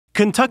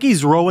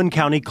Kentucky's Rowan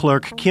County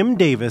Clerk Kim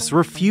Davis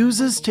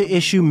refuses to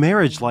issue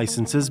marriage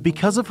licenses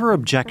because of her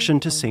objection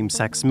to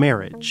same-sex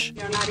marriage.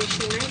 You're not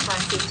issuing marriage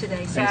licenses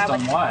today. So Based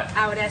on what?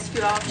 I would ask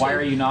you all to Why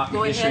are you not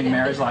go issuing ahead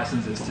marriage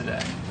licenses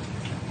today?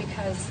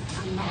 Because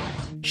I'm not.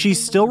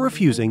 She's still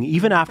refusing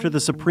even after the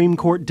Supreme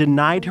Court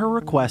denied her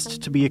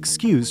request to be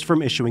excused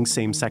from issuing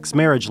same-sex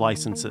marriage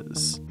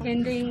licenses.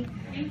 Pending,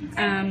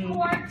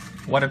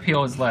 What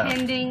appeal is left?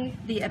 pending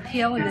the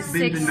appeal in the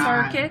Sixth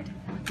Circuit.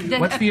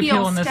 What's the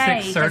appeal in the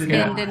Sixth Has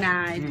been Circuit?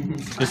 denied.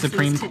 The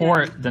Supreme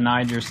Court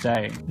denied your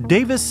stay.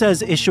 Davis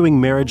says issuing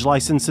marriage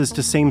licenses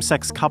to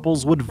same-sex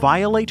couples would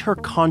violate her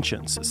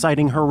conscience,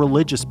 citing her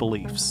religious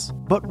beliefs.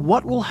 But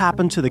what will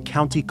happen to the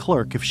county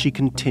clerk if she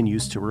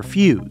continues to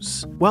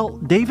refuse? Well,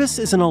 Davis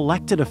is an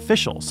elected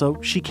official, so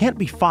she can't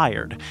be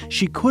fired.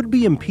 She could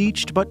be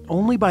impeached, but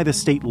only by the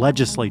state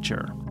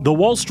legislature. The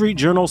Wall Street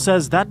Journal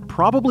says that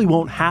probably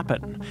won't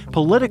happen.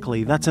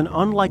 Politically, that's an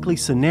unlikely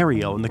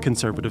scenario in the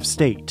conservative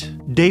state.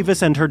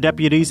 Davis and her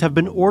deputies have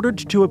been ordered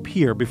to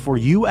appear before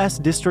U.S.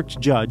 District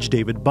Judge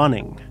David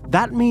Bunning.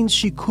 That means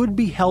she could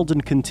be held in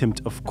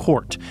contempt of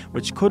court,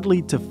 which could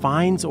lead to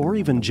fines or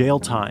even jail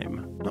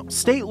time. Now,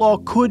 state law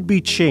could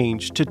be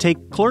changed to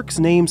take clerks'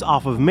 names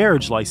off of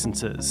marriage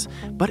licenses,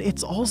 but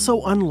it's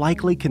also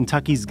unlikely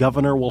Kentucky's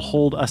governor will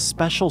hold a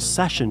special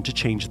session to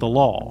change the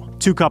law.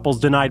 Two couples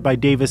denied by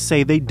Davis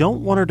say they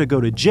don't want her to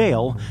go to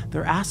jail,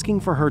 they're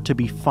asking for her to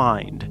be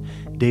fined.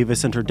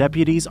 Davis and her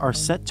deputies are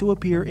set to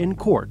appear in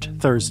court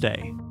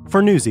Thursday.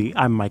 For Newsy,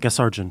 I'm Micah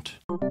Sargent.